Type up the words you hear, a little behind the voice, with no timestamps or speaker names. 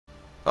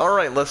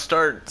Alright, let's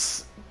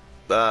start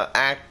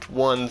Act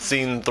 1,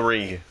 Scene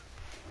 3.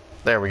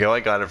 There we go, I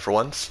got it for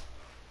once.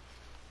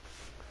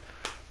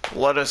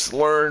 Let us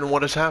learn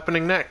what is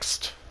happening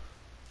next.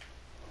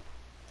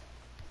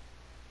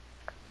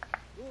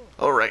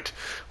 Alright,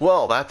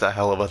 well, that's a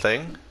hell of a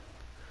thing.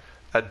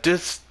 A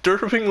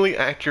disturbingly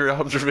accurate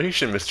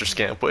observation, Mr.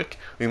 Scampwick.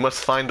 We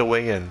must find a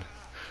way in.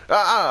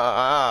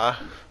 The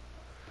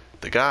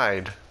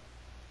guide.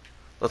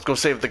 Let's go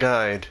save the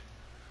guide.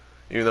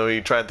 Even though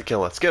he tried to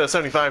kill us. Get a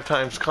 75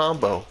 times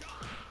combo.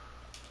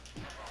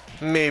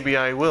 Maybe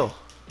I will.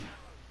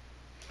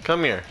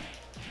 Come here.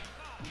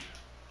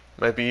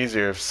 Might be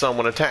easier if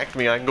someone attacked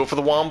me. I can go for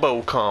the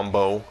wombo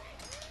combo.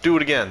 Do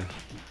it again.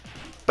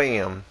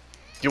 Bam.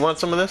 You want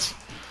some of this?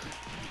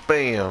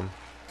 Bam.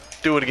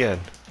 Do it again.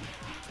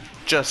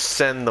 Just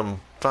send them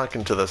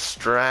fucking to the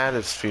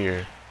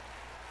stratosphere.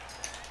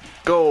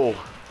 Go.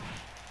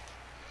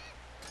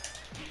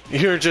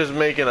 You're just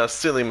making a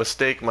silly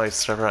mistake, my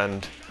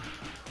friend.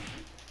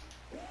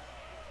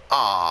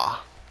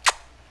 Ah.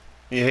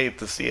 You hate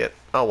to see it.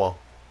 Oh well.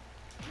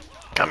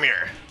 Come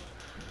here.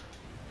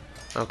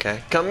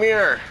 Okay. Come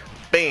here.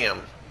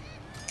 Bam.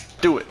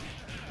 Do it.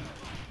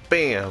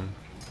 Bam.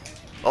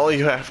 All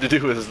you have to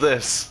do is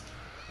this.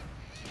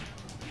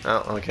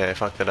 Oh, okay. I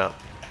fucked it up.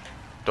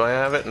 Do I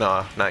have it?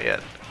 No, not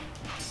yet.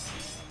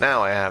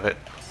 Now I have it.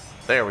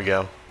 There we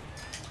go.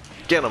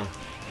 Get him.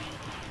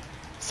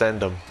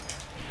 Send him.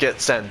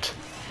 Get sent.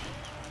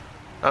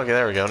 Okay,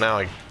 there we go. Now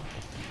I...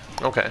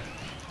 Okay.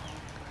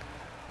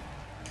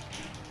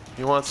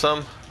 You want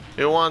some?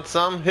 You want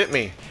some? Hit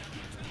me.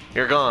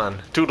 You're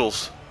gone.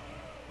 Toodles.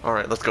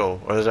 Alright, let's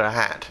go. Or is there a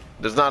hat?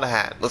 There's not a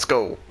hat. Let's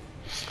go.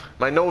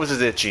 My nose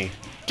is itchy.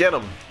 Get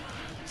him.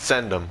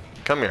 Send him.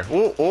 Come here.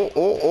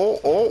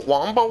 Oh.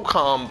 Wombo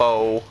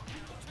combo.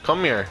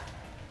 Come here.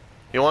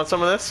 You want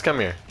some of this? Come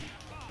here.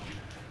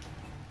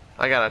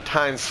 I got a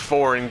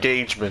 ×4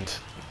 engagement.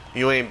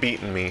 You ain't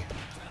beating me.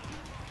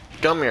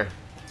 Come here.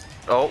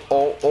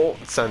 Oh.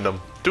 Send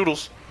him.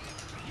 Doodles.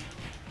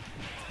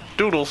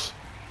 Doodles.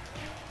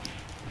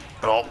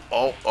 Oh.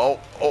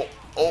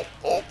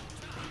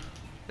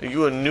 Are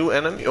you a new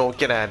enemy? Oh,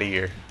 get out of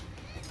here.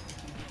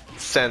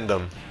 Send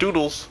them.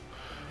 Doodles.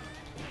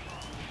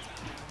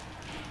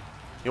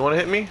 You want to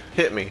hit me?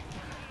 Hit me.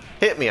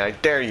 Hit me, I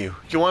dare you.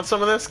 You want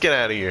some of this? Get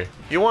out of here.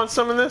 You want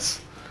some of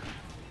this?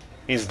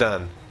 He's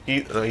done.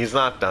 He's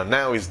not done.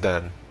 Now he's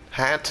done.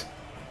 Hat.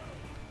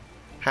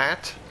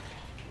 Hat.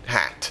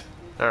 Hat.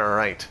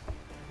 Alright.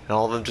 And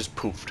all of them just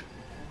poofed.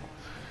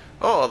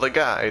 Oh, the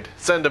guide.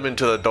 Send him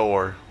into the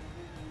door.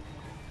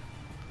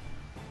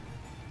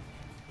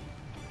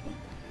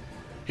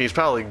 He's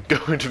probably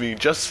going to be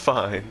just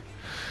fine.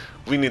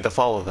 We need to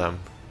follow them.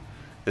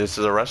 This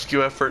is a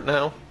rescue effort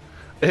now.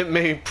 It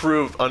may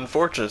prove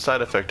unfortunate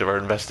side effect of our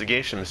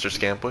investigation, Mr.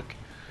 Scampwick.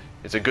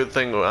 It's a good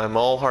thing I'm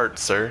all heart,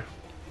 sir.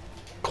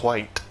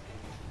 Quite.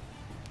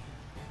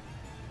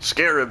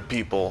 Scarab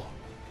people.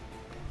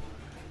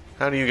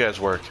 How do you guys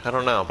work? I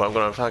don't know, but I'm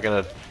gonna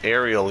fucking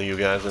aerial you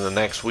guys in the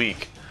next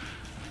week.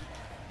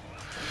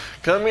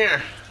 Come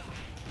here.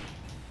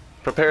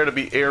 Prepare to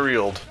be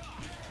aerialed.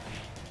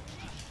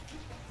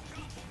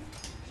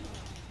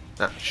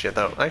 Ah, shit,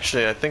 that...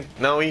 Actually, I think...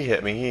 No, he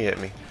hit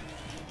me.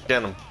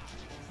 Get him.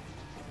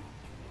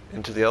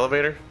 Into the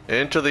elevator?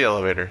 Into the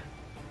elevator.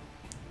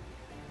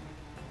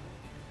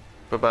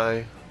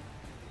 Bye-bye.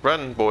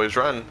 Run, boys,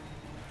 run.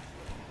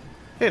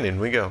 And in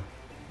we go.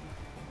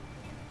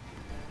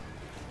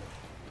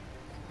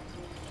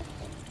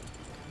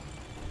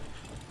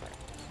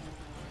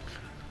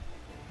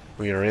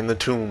 We are in the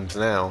tombs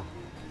now.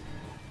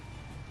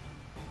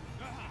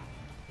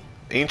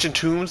 Ancient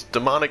tombs,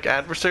 demonic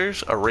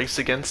adversaries, a race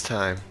against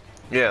time.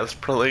 Yeah, this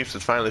place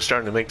is finally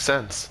starting to make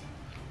sense.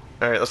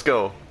 Alright, let's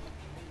go.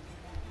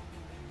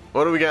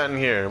 What do we got in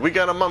here? We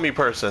got a mummy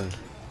person.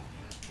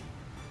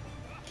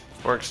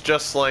 Works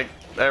just like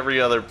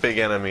every other big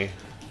enemy.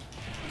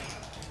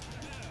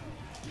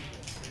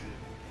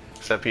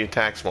 Except he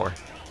attacks more.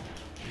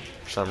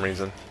 For some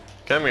reason.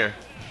 Come here.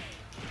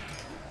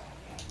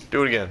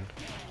 Do it again.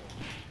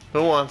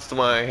 Who wants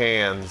my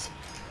hands?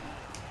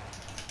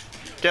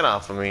 Get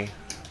off of me.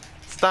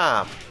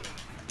 Stop.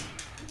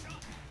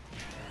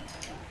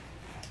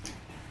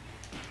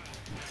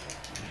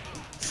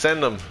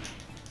 Send them.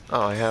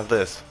 Oh, I have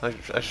this.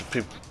 I should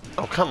be...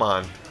 Oh, come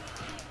on.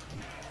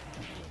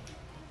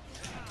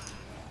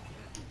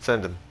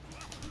 Send him.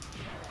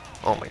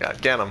 Oh my god,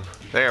 get him.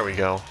 There we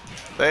go.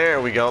 There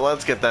we go.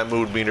 Let's get that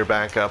mood meter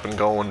back up and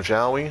going,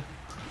 shall we?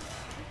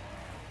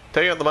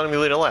 Take out the mummy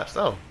leader last.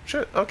 Oh,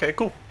 shit. Okay,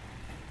 cool.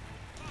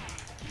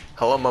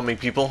 Hello, mummy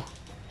people.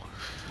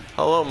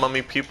 Hello,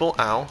 mummy people.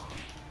 Ow.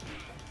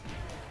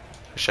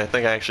 I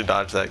think I actually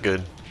dodged that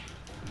good.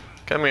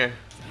 Come here.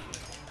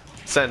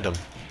 Send him.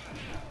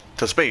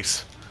 To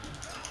space.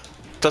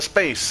 To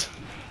space.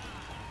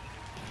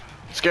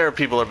 Scarab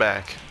people are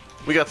back.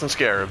 We got some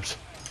scarabs.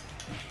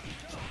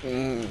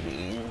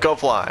 Go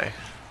fly.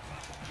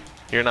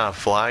 You're not a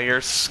fly, you're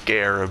a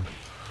scarab.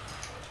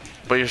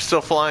 But you're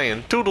still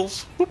flying.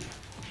 Toodles. Whoop.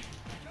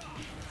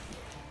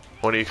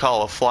 What do you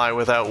call a fly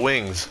without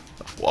wings?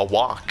 A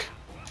walk.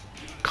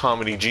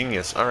 Comedy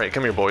genius. Alright,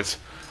 come here, boys.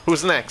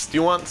 Who's next?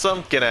 You want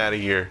some? Get out of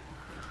here.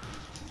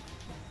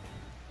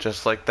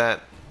 Just like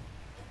that,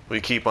 we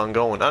keep on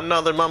going.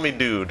 Another mummy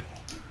dude.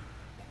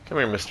 Come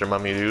here, Mr.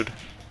 Mummy Dude.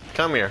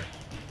 Come here.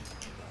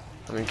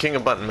 I'm the king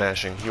of button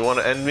mashing. You want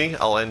to end me?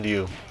 I'll end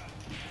you.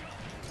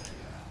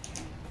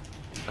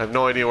 I have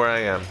no idea where I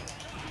am.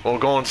 We'll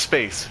go in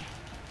space.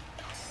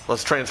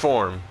 Let's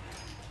transform.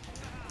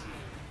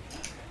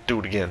 Do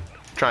it again.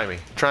 Try me.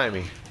 Try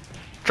me.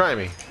 Try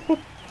me. Whoop.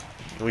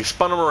 We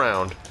spun him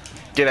around.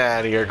 Get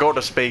out of here. Go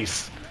to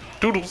space.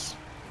 Doodles.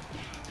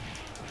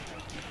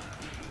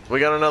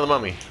 We got another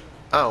mummy.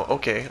 Oh,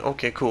 okay.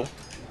 Okay, cool.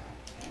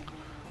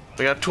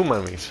 We got two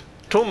mummies.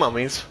 Two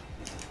mummies.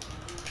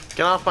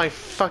 Get off my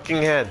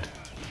fucking head.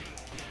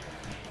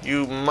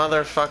 You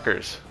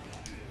motherfuckers.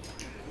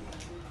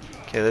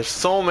 Okay, there's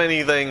so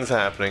many things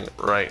happening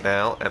right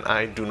now, and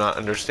I do not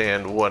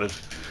understand what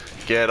is...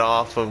 Get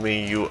off of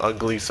me, you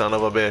ugly son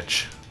of a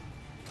bitch.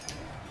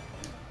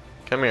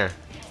 Come here.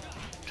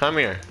 Come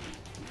here.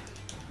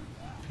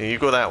 Okay, you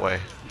go that way.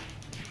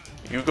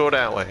 You go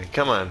that way.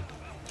 Come on.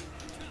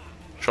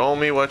 Show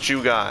me what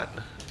you got.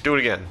 Do it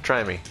again.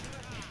 Try me.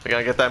 We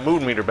gotta get that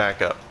mood meter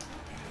back up.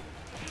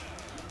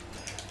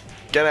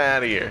 Get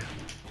out of here.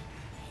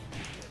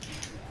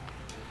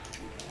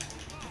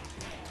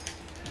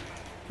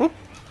 Whoop.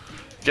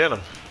 Get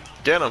him.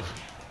 Get him.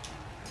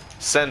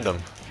 Send him.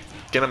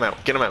 Get him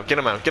out. Get him out. Get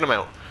him out. Get him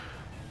out.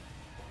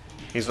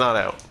 He's not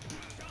out.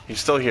 He's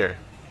still here.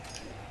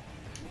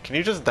 Can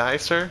you just die,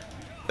 sir?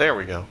 There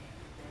we go.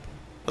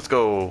 Let's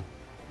go.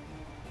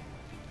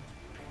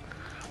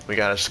 We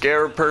got a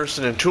scarab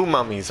person and two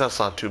mummies. That's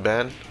not too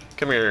bad.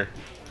 Come here.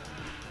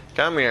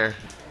 Come here.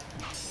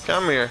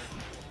 Come here.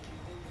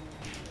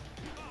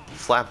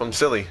 Slap him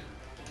silly.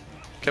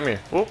 Come here.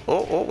 Oh,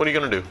 oh, oh, what are you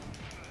gonna do?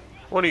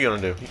 What are you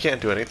gonna do? You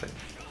can't do anything.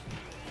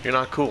 You're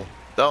not cool.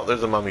 Oh,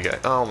 there's a mummy guy.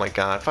 Oh my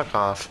god, fuck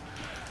off.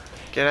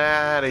 Get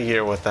out of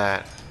here with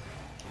that.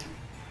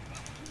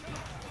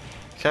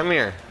 Come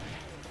here.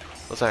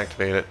 Let's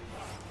activate it.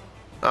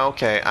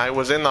 Okay, I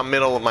was in the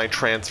middle of my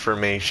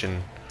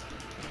transformation.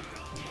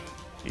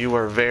 You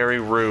are very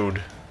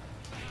rude.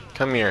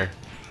 Come here.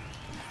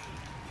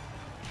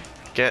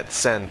 Get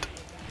sent.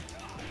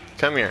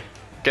 Come here.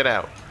 Get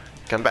out.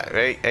 Come back.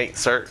 Hey, hey,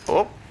 sir.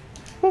 Oh,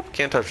 whoop,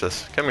 can't touch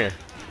this. Come here.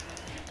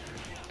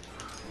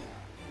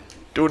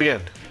 Do it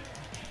again.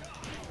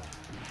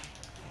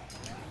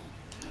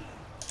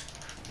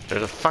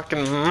 There's a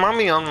fucking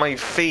mummy on my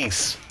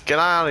face. Get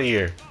out of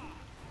here.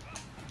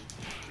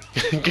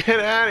 Get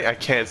out of here. I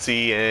can't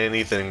see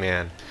anything,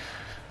 man.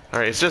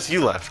 Alright, it's just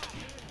you left.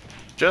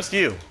 Just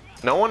you.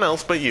 No one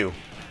else but you.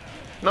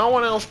 No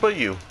one else but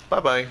you.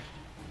 Bye-bye.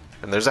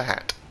 And there's a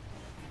hat.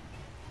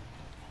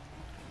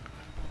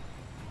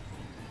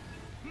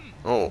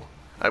 Oh,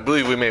 I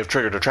believe we may have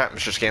triggered a trap,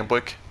 Mr.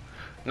 Scampwick.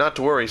 Not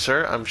to worry,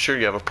 sir. I'm sure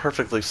you have a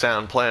perfectly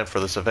sound plan for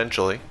this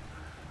eventually.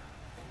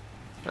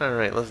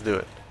 Alright, let's do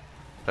it.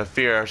 I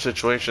fear our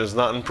situation is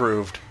not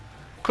improved.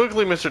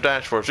 Quickly, Mr.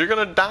 Dashforce, you're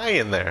gonna die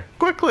in there.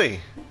 Quickly!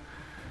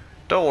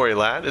 Don't worry,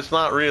 lad. It's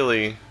not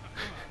really...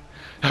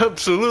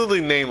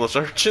 Absolutely nameless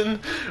urchin.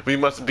 We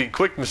must be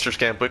quick, Mr.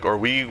 Scampwick, or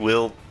we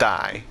will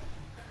die.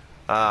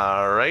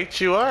 Alright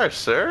you are,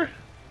 sir.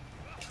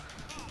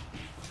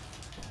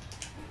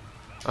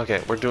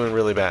 Okay, we're doing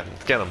really bad.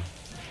 Get him.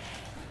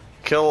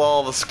 Kill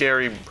all the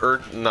scary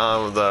what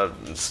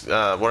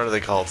are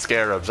they called?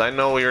 Scarabs. I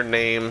know your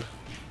name.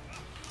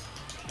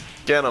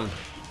 Get him.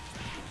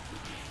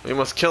 We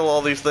must kill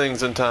all these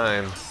things in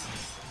time.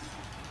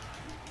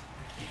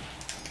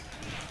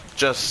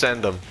 Just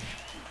send them.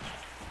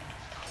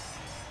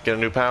 Get a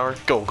new power?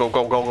 Go, go,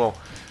 go, go, go.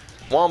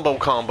 Wombo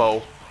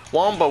combo.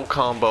 Wombo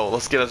combo.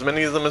 Let's get as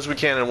many of them as we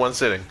can in one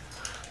sitting.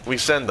 We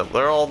send them.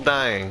 They're all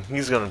dying.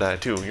 He's gonna die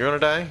too. You're gonna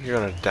die? You're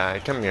gonna die.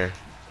 Come here.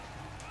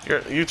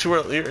 You two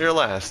are you're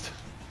last.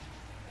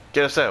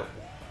 Get us out.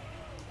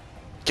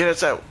 Get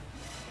us out.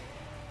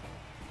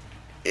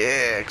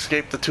 Yeah,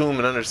 escape the tomb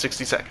in under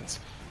 60 seconds.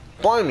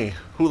 Blimey,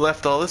 who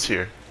left all this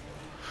here?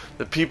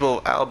 The people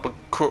of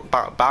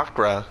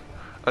Al-Bakra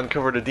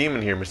uncovered a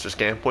demon here, Mr.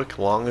 Scampwick,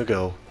 long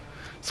ago.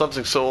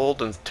 Something so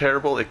old and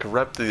terrible it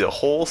corrupted the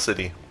whole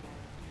city.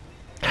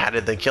 How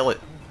did they kill it?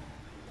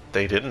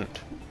 They didn't.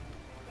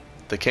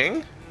 The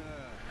king?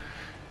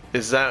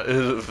 Is that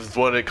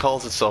what it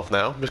calls itself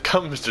now?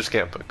 Come, Mr.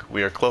 Scampwick,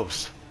 we are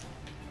close.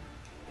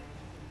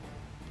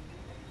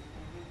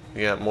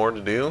 You got more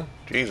to do?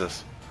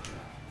 Jesus.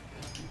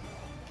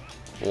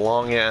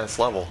 Long ass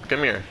level.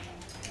 Come here.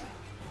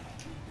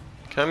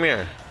 Come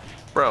here.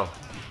 Bro.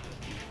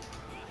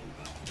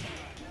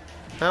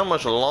 How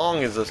much long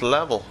is this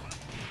level?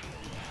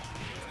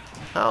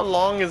 How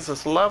long is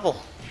this level?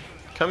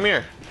 Come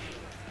here.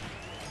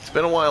 It's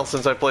been a while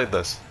since I played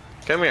this.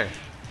 Come here.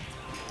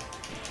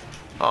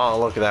 Oh,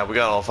 look at that. We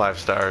got all 5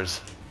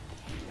 stars.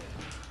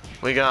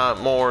 We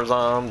got more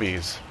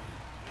zombies.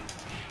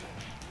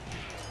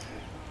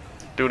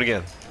 Do it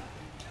again.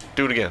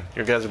 Do it again.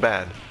 You guys are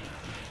bad.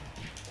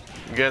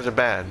 You guys are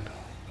bad.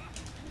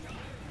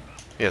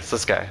 Yes,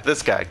 this guy.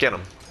 This guy. Get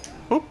him.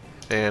 Whoop.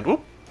 And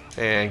whoop.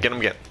 And get him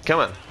again.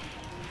 Come on.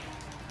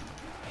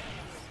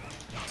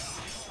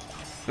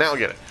 Now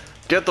get it.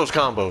 Get those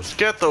combos.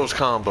 Get those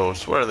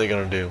combos. What are they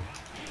gonna do?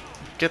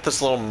 Get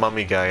this little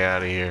mummy guy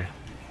out of here.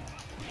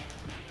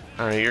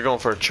 Alright, you're going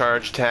for a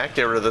charge attack.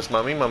 Get rid of this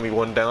mummy. Mummy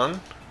 1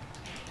 down.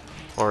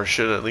 Or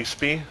should at least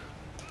be.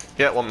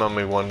 Yeah, one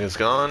mummy 1 is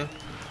gone.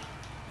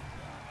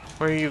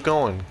 Where are you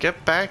going?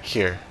 Get back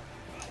here.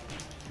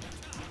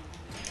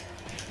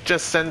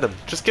 Just send him.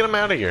 Just get him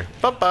out of here.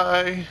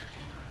 Bye-bye.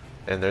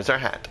 And there's our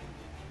hat.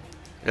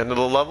 End of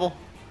the level?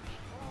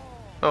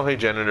 Oh, hey,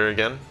 janitor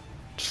again.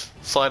 Just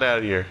slide out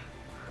of here.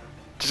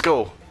 Just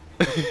go.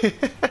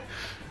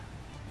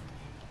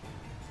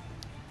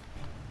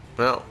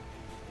 No.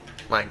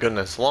 My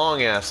goodness.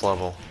 Long-ass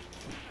level.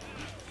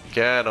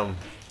 Get him.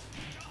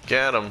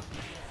 Get him.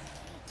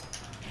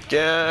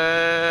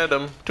 Get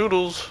him.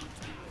 Toodles.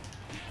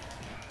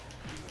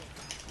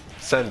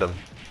 Send him.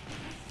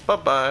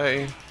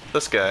 Bye-bye.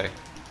 This guy.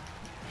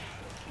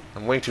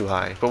 I'm way too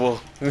high, but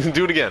we'll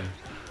do it again.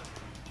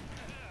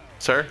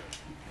 Sir?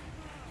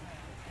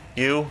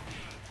 You?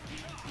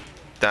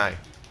 Die.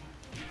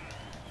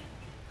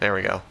 There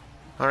we go.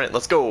 Alright,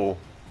 let's go.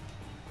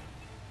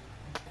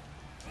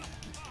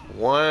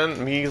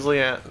 One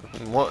measly at...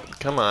 What?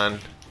 Come on.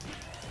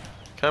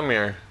 Come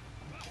here.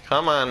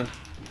 Come on.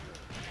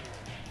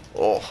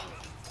 Oh.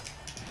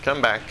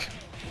 Come back.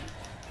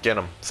 Get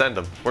him. Send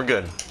him. We're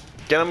good.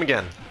 Get him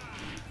again.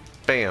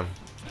 Bam.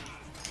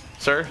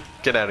 Sir,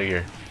 get out of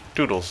here.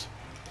 Toodles.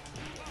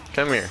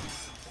 Come here.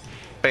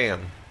 Bam.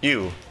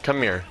 You.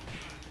 Come here.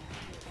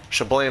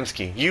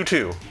 Shablamski. You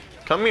too.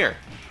 Come here.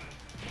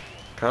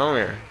 Come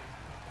here.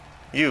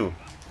 You.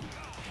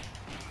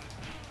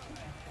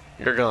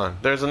 You're gone.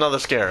 There's another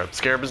scarab.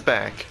 Scarab is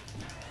back.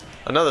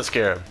 Another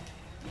scarab.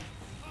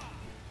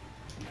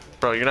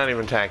 Bro, you're not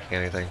even attacking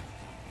anything.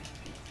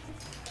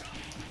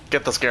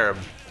 Get the scarab.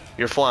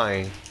 You're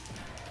flying.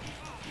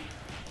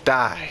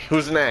 Die.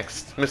 Who's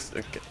next?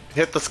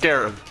 Hit the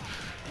scarab.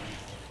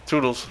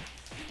 Toodles.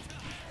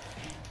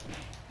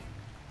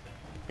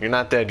 You're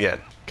not dead yet.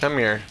 Come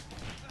here.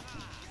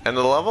 End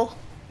of the level?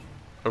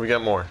 Or we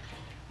got more?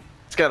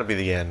 It's gotta be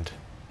the end.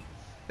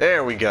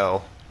 There we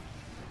go.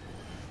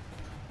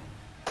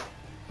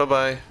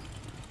 Bye-bye.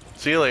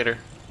 See you later.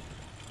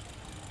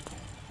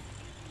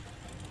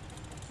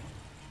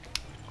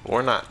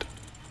 Or not.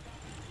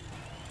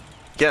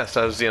 Yes,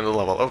 that was the end of the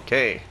level.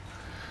 Okay.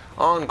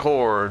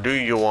 Encore. Do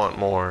you want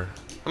more?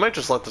 I might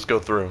just let this go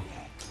through.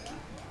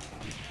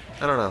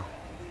 I don't know.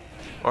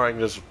 Or I can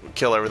just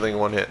kill everything in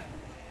one hit.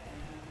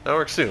 That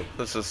works too.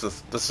 This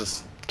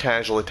is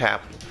casually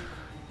tapping.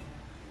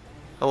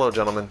 Hello,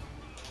 gentlemen.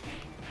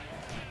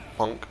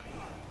 Punk.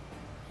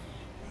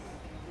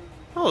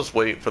 I'll just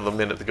wait for the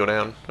minute to go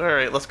down.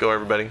 Alright, let's go,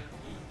 everybody.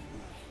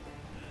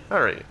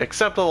 Alright,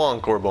 accept the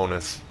encore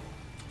bonus.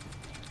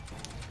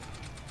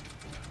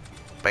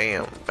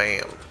 Bam,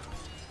 bam.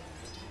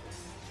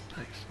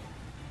 Nice.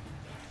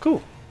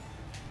 Cool.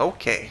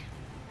 Okay.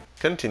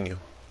 Continue.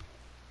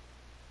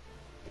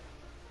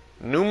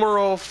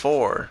 Numero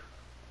 4.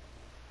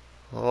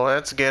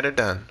 Let's get it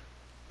done.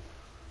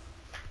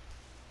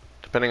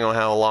 Depending on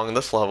how long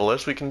this level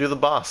is, we can do the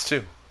boss too.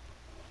 And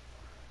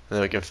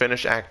then we can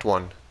finish Act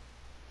 1.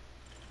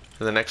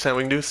 And the next time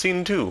we can do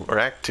Scene 2, or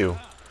Act 2.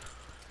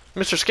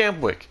 Mr.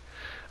 Scampwick,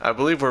 I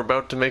believe we're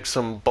about to make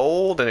some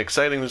bold and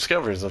exciting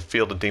discoveries in the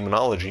field of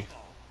demonology.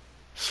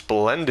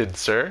 Splendid,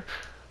 sir.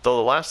 Though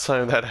the last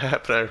time that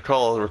happened, I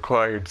recall, it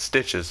required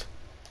stitches.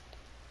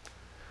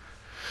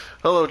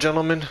 Hello,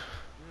 gentlemen.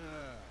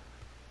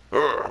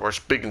 We're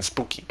big and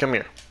spooky. Come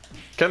here.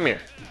 Come here.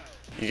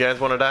 You guys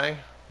want to die?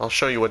 I'll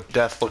show you what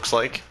death looks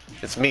like.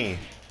 It's me.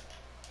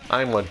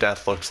 I'm what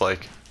death looks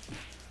like.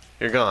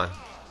 You're gone.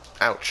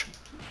 Ouch.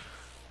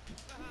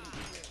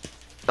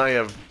 I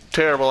have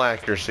terrible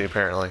accuracy,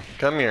 apparently.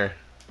 Come here.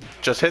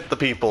 Just hit the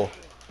people.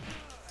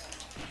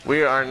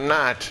 We are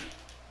not.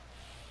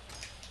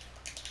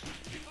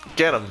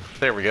 Get him.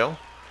 There we go.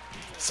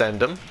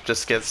 Send him.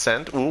 Just get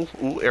sent. Ooh,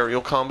 ooh,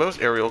 aerial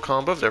combos. Aerial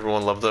combos.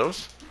 Everyone loves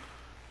those.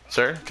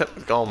 Sir?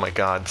 Oh my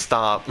god.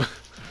 Stop.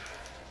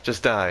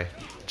 Just die.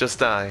 Just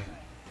die.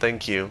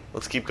 Thank you.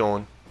 Let's keep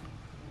going.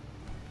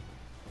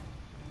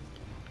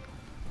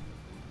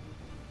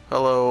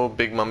 Hello,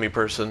 big mummy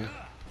person.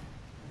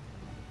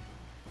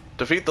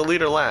 Defeat the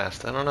leader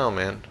last. I don't know,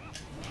 man.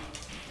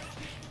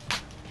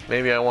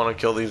 Maybe I want to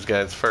kill these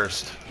guys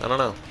first. I don't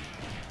know.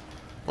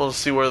 We'll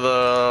see where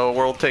the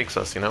world takes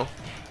us, you know?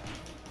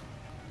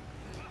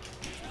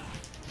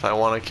 If I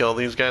want to kill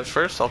these guys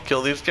first, I'll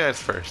kill these guys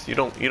first. You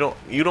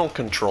don't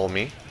control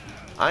me.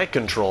 I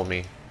control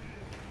me.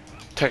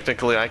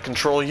 Technically, I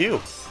control you.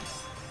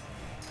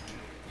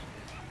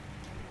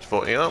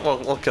 But, you know,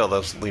 we'll kill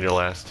this leader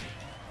last.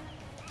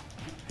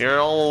 You're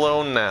all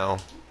alone now.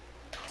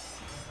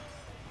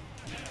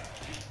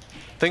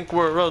 Think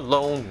we're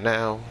alone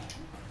now.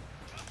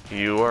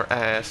 You are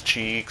ass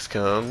cheeks.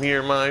 Come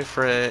here, my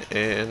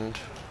friend.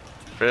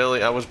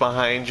 Really? I was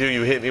behind you.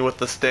 You hit me with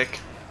the stick.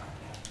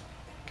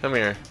 Come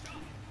here.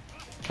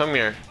 Come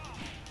here.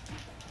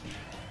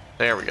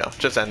 There we go.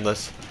 Just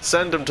endless.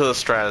 Send him to the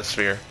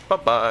stratosphere.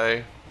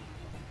 Bye-bye.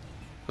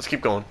 Let's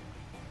keep going.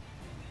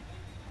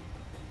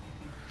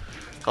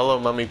 Hello,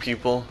 mummy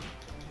people.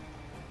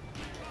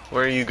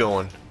 Where are you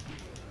going?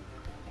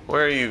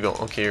 Where are you going?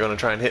 Okay, you're gonna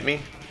try and hit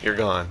me? You're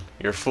gone.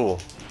 You're a fool.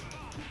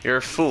 You're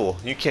a fool.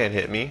 You can't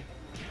hit me.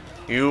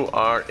 You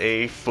are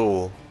a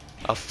fool.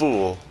 A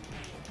fool.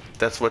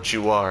 That's what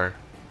you are.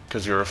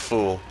 Because you're a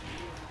fool.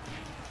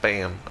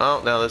 Bam.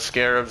 Oh, now the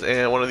scarabs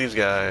and one of these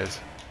guys.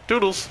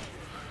 Doodles.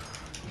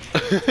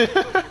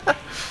 I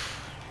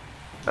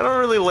don't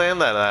really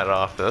land that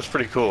often. That's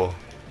pretty cool.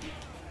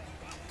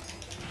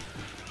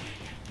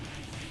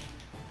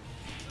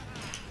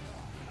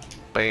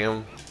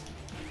 Bam.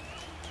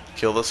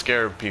 Kill the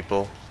scarab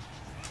people.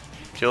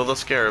 Kill the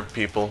scarab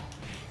people.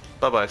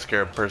 Bye-bye,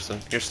 scarab person.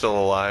 You're still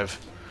alive.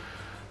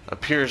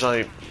 Appears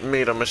I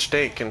made a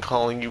mistake in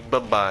calling you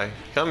bye-bye.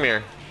 Come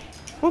here.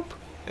 Whoop.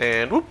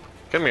 And whoop.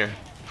 Come here.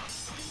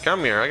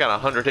 Come here. I got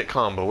a 100-hit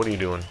combo. What are you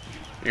doing?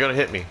 You're gonna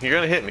hit me. You're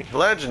gonna hit me.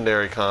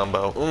 Legendary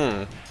combo.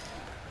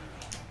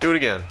 Do it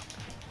again.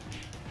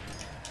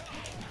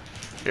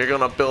 You're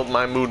gonna build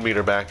my mood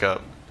meter back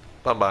up.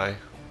 Bye-bye.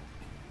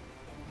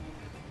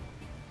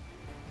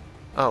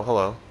 Oh,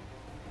 hello.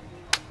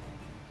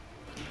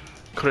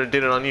 Could have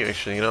did it on you,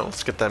 actually, you know?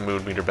 Let's get that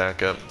mood meter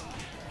back up.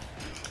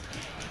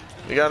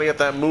 You gotta get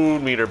that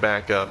mood meter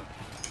back up.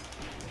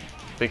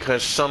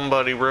 Because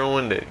somebody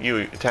ruined it. You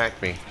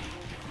attacked me.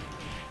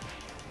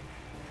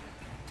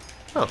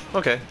 Oh,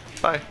 okay.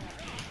 Bye.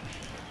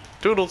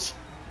 Doodles.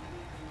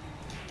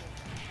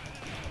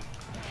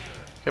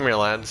 Come here,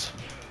 lads.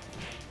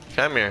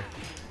 Come here.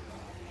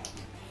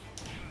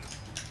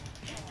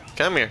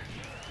 Come here.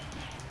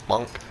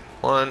 Monk.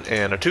 1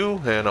 and a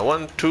 2 and a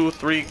 1, 2,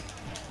 3.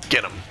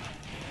 Get 'em.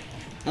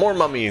 More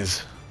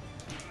mummies.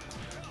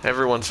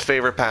 Everyone's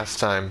favorite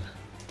pastime.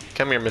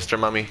 Come here, Mr.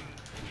 Mummy.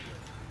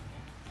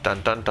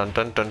 Dun dun dun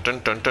dun dun dun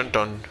dun dun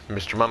dun.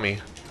 Mr.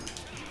 Mummy.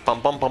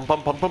 Bum bum bum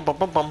bum bum bum bum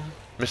bum bum.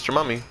 Mr.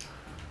 Mummy.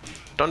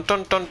 Dun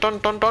dun dun dun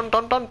dun dun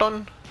dun dun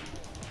dun.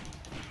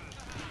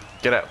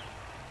 Get out.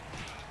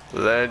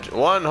 Ledge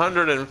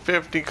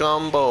 150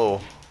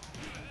 combo.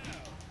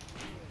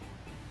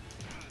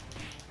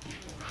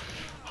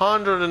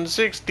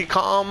 160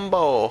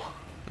 combo.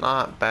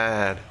 Not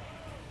bad.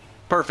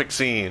 Perfect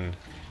scene.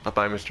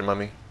 Bye-bye, Mr.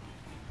 Mummy.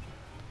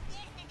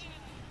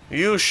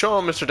 You show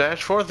 'em, Mr.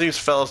 Dashforth. These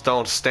fellas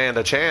don't stand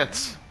a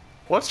chance.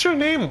 What's your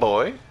name,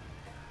 boy?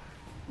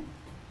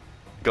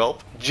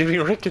 Gulp. Jimmy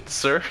Ricketts,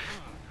 sir.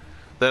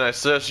 Then I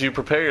suggest you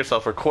prepare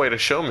yourself for quite a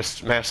show,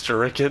 Master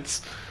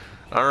Ricketts.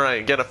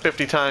 Alright, get a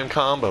 50-time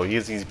combo.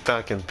 Easy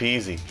fucking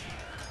peasy.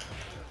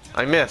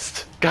 I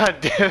missed. God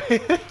damn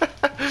it.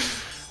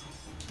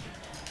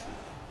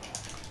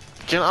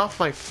 Get off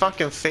my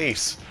fucking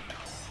face.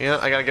 Yeah,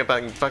 I gotta get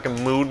my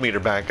fucking mood meter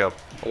back up.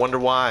 I wonder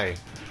why.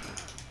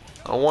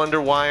 I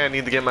wonder why I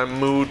need to get my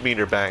mood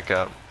meter back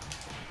up.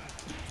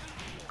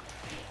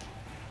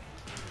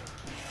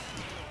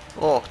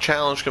 Oh,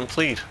 challenge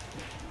complete.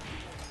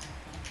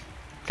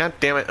 God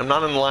damn it, I'm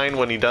not in line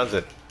when he does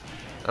it.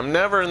 I'm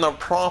never in the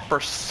proper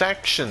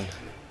section.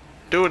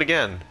 Do it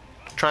again.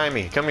 Try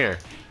me. Come here.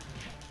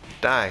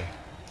 Die.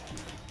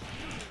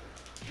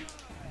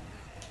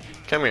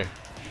 Come here.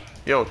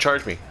 Yo,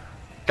 charge me.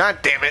 God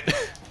damn it.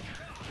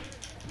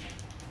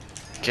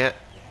 Get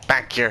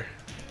back here.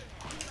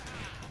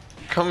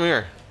 Come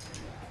here.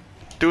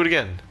 Do it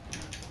again.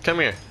 Come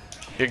here.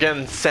 You're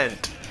getting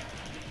sent.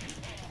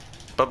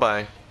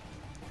 Bye-bye.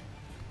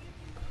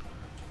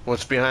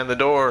 What's behind the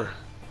door?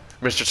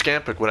 Mr.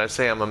 Scampic, would I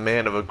say I'm a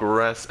man of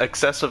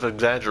excessive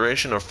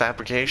exaggeration or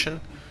fabrication?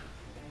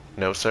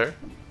 No, sir.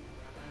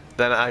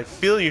 Then I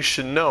feel you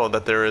should know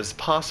that there is a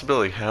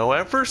possibility,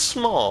 however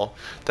small,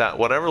 that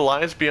whatever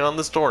lies beyond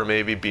this door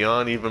may be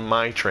beyond even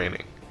my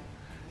training.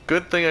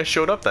 Good thing I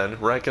showed up then.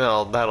 Reckon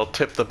that'll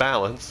tip the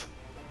balance.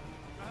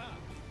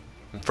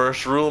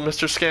 First rule,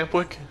 Mr.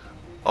 Scampwick?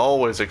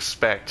 Always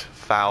expect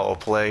foul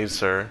play,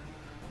 sir.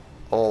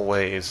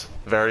 Always.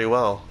 Very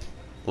well.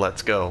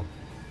 Let's go.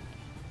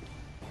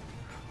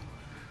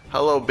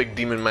 Hello, Big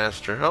Demon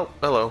Master. Oh,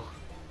 hello.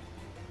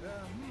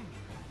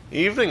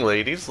 Evening,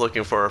 ladies.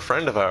 Looking for a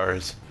friend of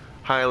ours.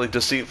 Highly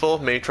deceitful,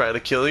 may try to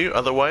kill you,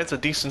 otherwise a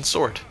decent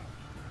sort.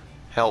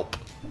 Help.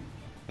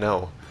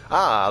 No.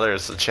 Ah,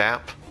 there's the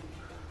chap.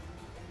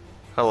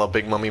 Hello,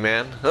 Big Mummy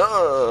Man.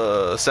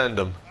 Send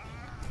him.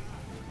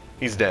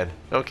 He's dead.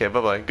 Okay,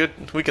 bye-bye.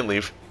 Good, we can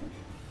leave.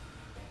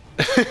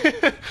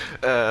 I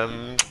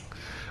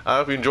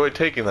hope you enjoyed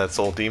taking that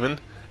soul demon.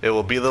 It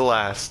will be the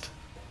last.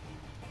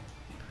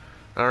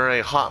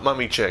 Alright, hot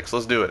mummy chicks,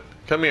 let's do it.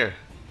 Come here.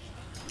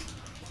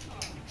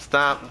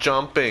 Stop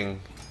jumping.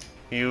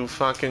 You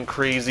fucking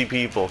crazy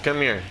people.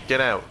 Come here,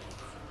 get out.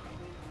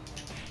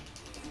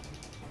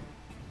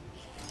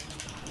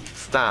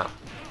 Stop.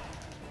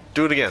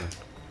 Do it again.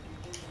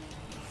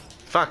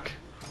 Fuck.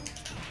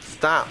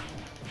 Stop.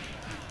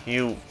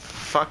 You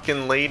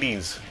fucking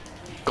ladies.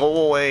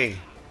 Go away.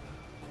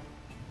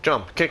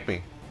 Jump, kick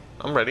me.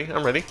 I'm ready,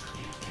 I'm ready.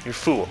 You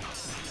fool.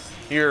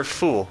 You're a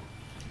fool.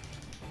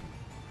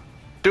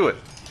 Do it.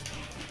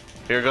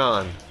 You're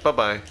gone.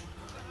 Bye-bye.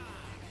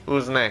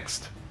 Who's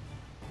next?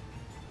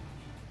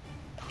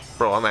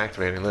 Bro, I'm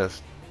activating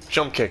this.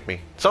 Jump kick me.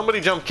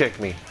 Somebody jump kick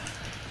me.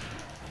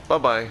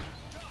 Bye-bye.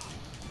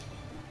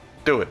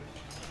 Do it.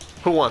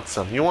 Who wants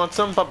some? You want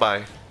some?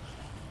 Bye-bye.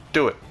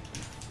 Do it.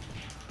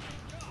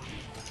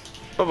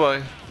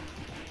 Bye-bye.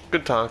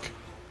 Good talk.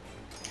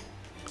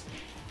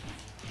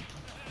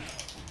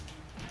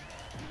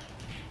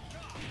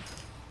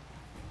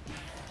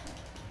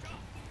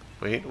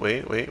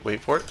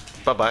 Wait for it.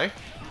 Bye-bye.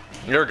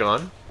 You're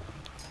gone.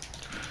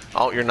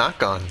 Oh, you're not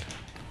gone.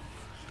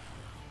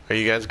 Are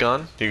you guys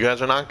gone? You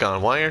guys are not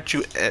gone. Why aren't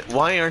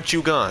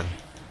you gone?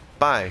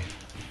 Bye.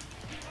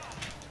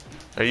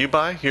 Are you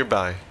bye? You're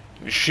bye.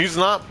 She's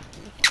not.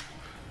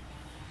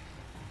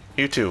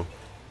 You too.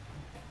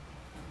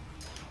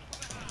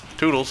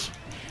 Toodles.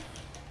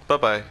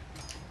 Bye-bye.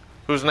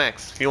 Who's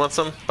next? You want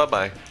some?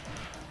 Bye-bye.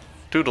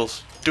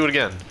 Toodles. Do it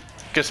again.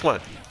 Guess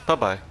what?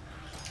 Bye-bye.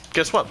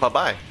 Guess what?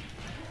 Bye-bye.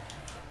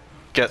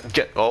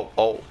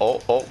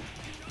 Oh.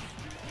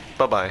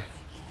 Bye-bye.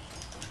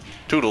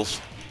 Toodles.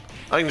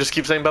 I can just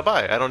keep saying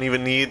bye-bye. I don't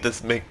even need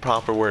to make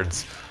proper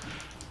words.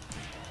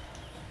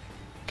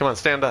 Come on,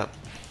 stand up.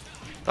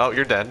 Oh,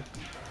 you're dead.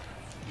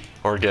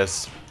 Or I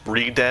guess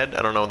re-dead?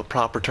 I don't know the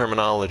proper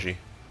terminology.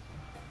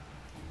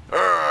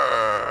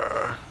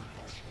 Urgh.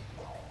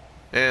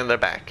 And they're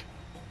back.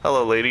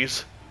 Hello,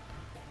 ladies.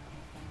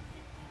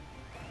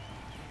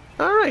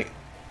 Alright.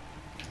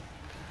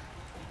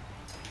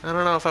 I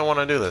don't know if I want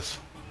to do this.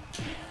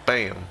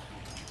 Bam.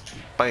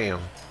 Bam.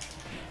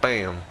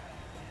 Bam.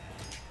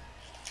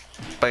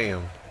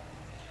 Bam.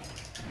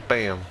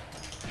 Bam.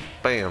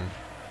 Bam.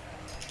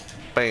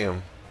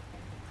 Bam.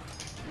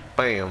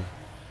 Bam.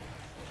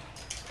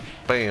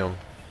 Bam.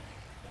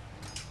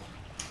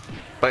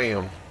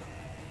 Bam.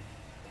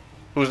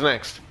 Who's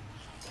next?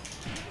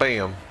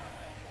 Bam.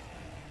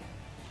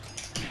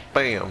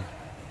 Bam.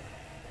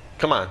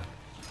 Come on.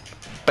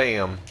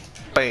 Bam.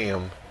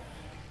 Bam.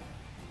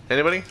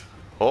 Anybody?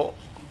 Oh.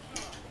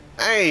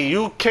 Hey,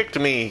 you kicked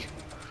me.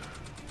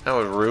 That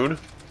was rude.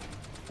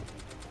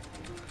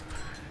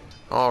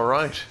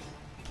 Alright.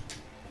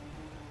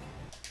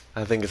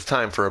 I think it's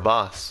time for a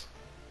boss.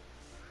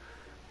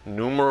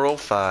 Numero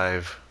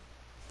 5.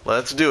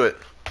 Let's do it.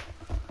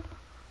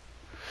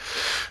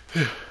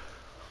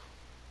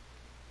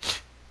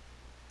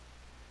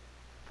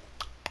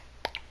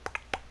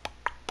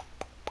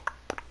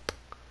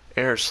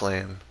 Air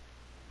slam.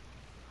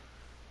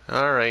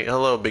 Alright,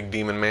 hello, big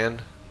demon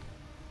man.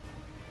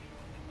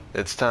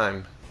 It's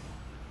time.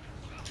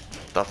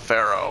 The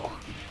Pharaoh.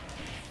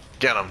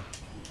 Get him.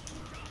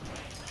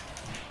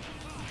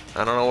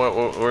 I don't know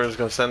what we're just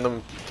gonna send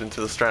them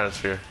into the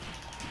stratosphere.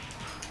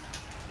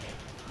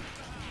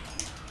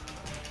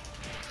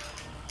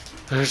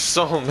 There's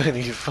so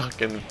many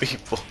fucking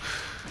people.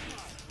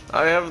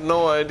 I have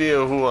no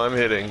idea who I'm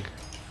hitting.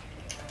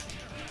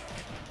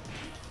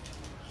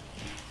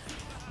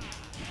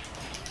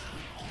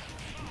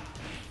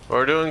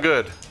 We're doing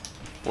good.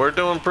 We're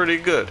doing pretty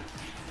good.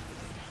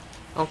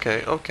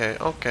 Okay.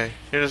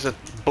 You're just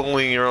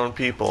bullying your own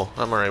people.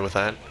 I'm alright with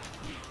that.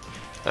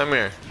 Come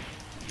here.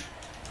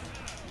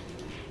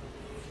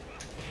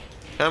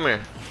 Come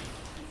here.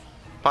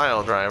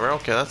 Pile driver.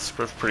 Okay, that's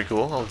pretty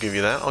cool. I'll give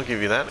you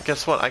that.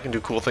 Guess what? I can do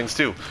cool things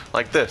too.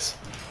 Like this.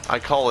 I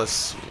call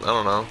this, I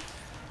don't know.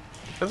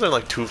 Is there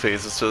like 2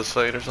 phases to this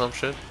fight or some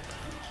shit?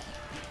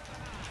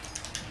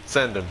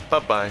 Send him.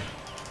 Bye-bye.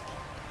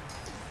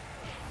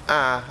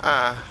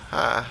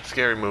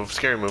 Scary move.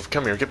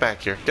 Come here. Get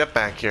back here.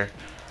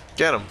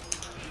 Get him.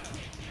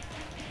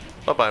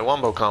 Bye-bye.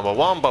 Wombo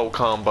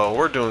combo.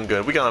 We're doing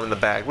good. We got him in the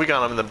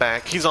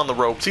back. He's on the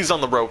ropes.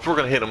 We're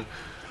gonna hit him.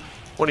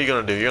 What are you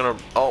gonna do?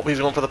 Oh, he's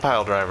going for the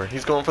pile driver.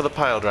 His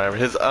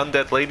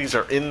undead ladies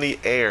are in the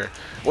air.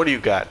 What do you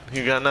got?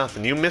 You got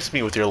nothing. You missed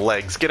me with your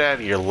legs. Get out of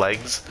here,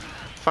 legs.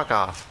 Fuck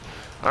off.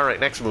 Alright,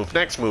 next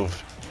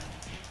move.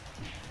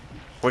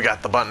 We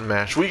got the button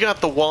mash. We got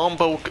the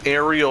Wombo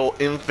aerial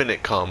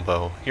infinite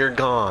combo. You're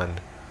gone.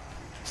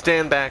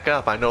 Stand back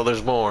up. I know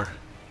there's more.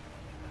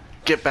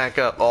 Get back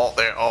up. Oh,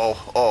 there.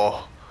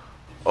 Oh,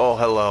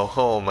 hello.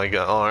 Oh my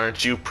god. Oh,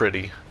 aren't you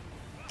pretty?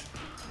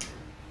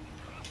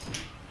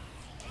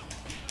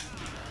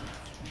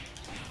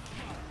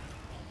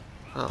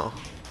 Oh.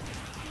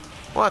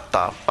 What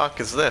the fuck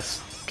is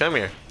this? Come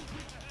here.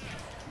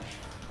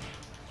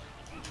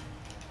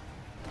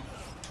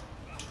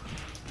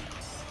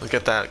 Look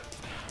at that.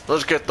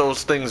 Let's get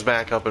those things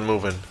back up and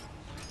moving.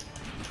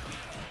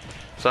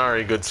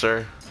 Sorry, good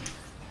sir.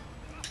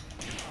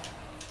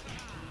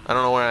 I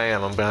don't know where I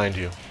am. I'm behind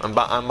you. I'm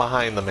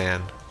behind the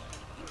man.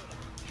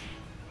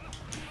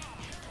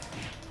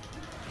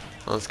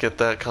 Let's get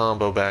that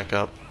combo back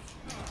up.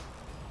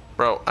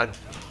 Bro,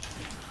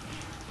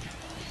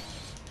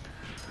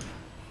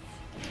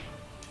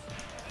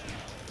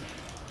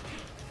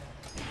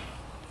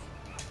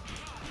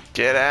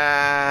 Get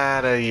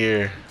out of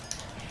here.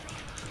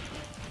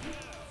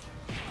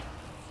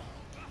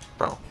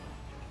 Bro.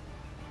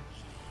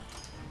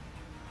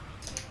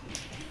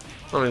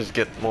 Let me just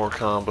get more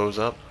combos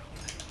up.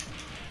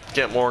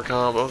 Get more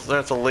combos.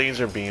 That's a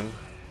laser beam.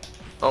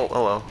 Oh,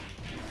 hello.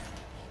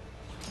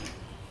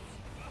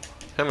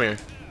 Come here.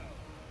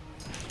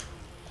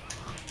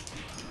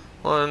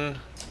 1,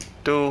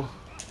 2.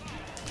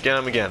 Get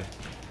him again.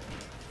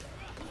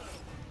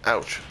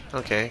 Ouch.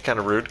 Okay, kind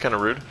of rude, kind of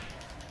rude.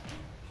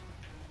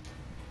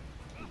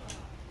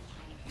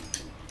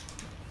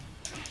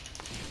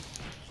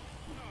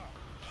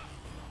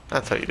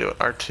 That's how you do it.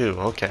 R2.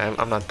 Okay,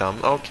 I'm not dumb.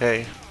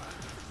 Okay.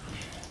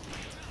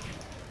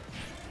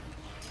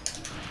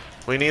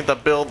 We need to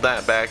build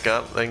that back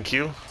up. Thank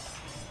you.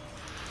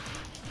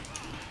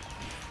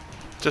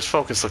 Just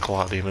focus the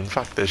claw demon.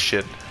 Fuck this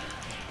shit.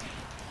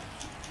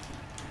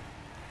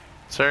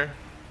 Sir?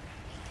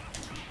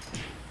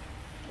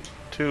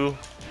 2.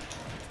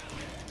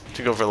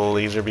 To go for the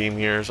laser beam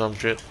here or some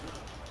shit.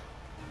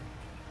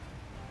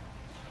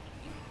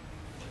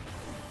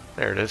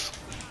 There it is.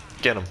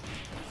 Get him.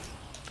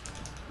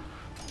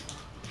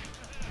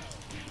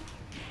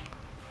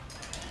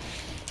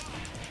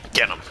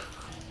 Get him.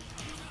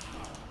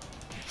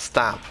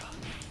 Stop.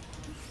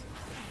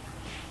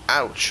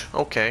 Ouch.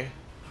 Okay.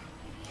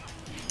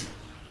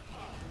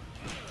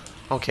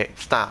 Okay,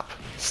 stop.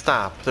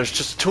 Stop. There's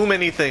just too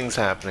many things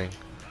happening.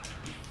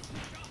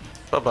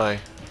 Bye-bye.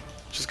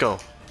 Just go.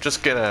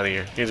 Just get out of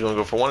here. He's gonna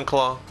go for 1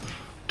 claw,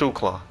 2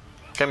 claw.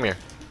 Come here.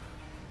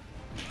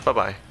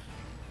 Bye-bye.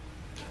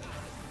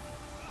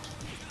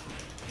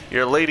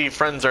 Your lady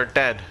friends are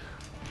dead.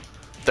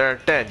 They're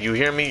dead. You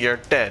hear me? You're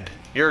dead.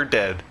 You're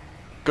dead.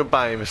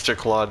 Goodbye, Mr.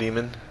 Claw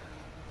Demon.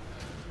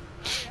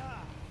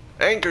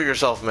 Anchor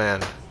yourself,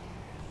 man.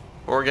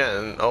 We're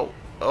getting... Oh,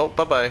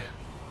 bye-bye.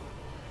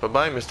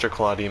 Bye-bye, Mr.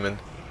 Claw Demon.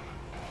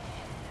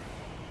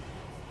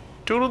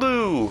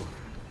 Toodle-doo!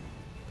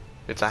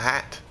 It's a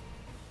hat.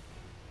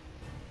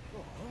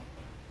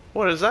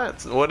 What is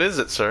that? What is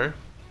it, sir?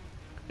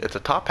 It's a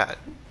top hat.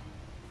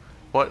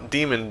 What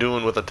demon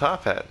doing with a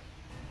top hat?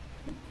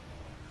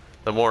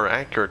 The more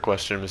accurate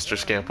question, Mr.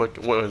 Scampwick,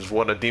 was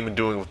what a demon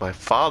doing with my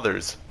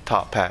father's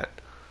top hat.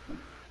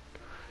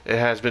 It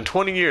has been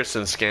 20 years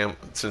since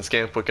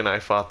Scampwick and I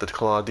fought the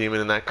Claw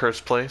Demon in that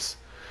cursed place.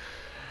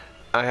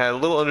 I had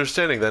little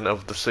understanding then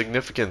of the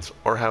significance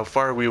or how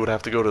far we would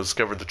have to go to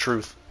discover the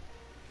truth.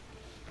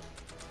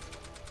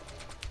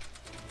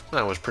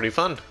 That was pretty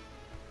fun.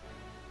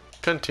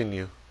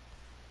 Continue.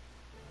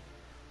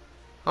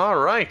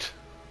 Alright.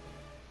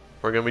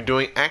 We're going to be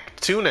doing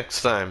Act 2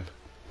 next time.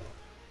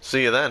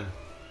 See you then.